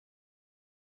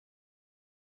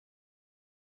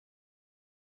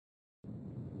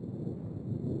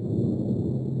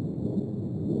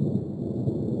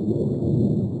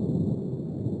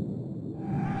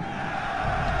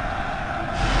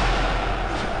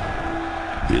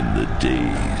In the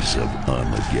days of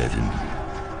Armageddon,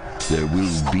 there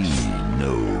will be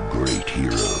no great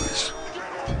heroes.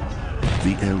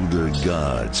 The elder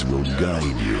gods will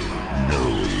guide you no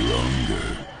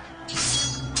longer.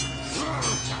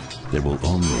 There will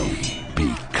only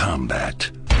be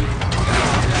combat.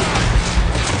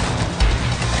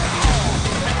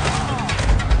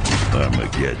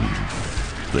 Armageddon,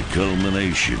 the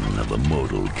culmination of the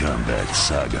Mortal Kombat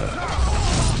saga.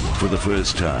 For the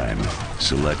first time,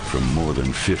 select from more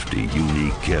than 50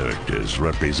 unique characters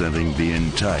representing the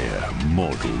entire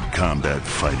Mortal Kombat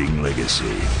fighting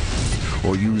legacy.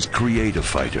 Or use Create a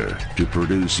Fighter to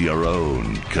produce your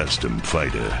own custom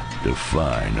fighter.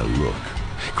 Define a look,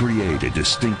 create a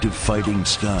distinctive fighting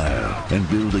style, and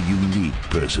build a unique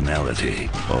personality,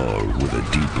 all with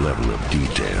a deep level of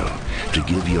detail to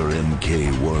give your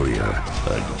MK warrior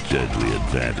a deadly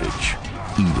advantage,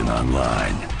 even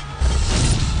online.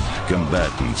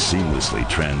 Combatants seamlessly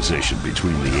transition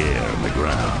between the air and the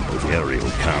ground with aerial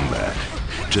combat.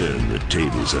 Turn the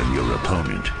tables on your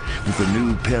opponent with the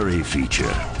new parry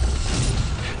feature.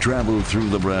 Travel through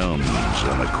the realms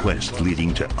on a quest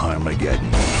leading to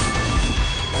Armageddon.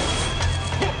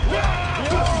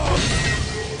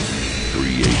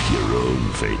 Create your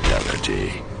own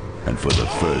fatality, and for the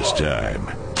first time,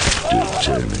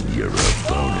 determine your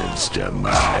opponent's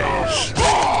demise.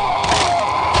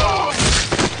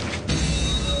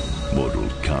 Mortal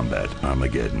Kombat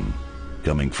Armageddon,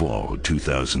 coming fall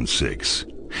 2006.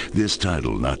 This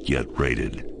title not yet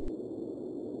rated.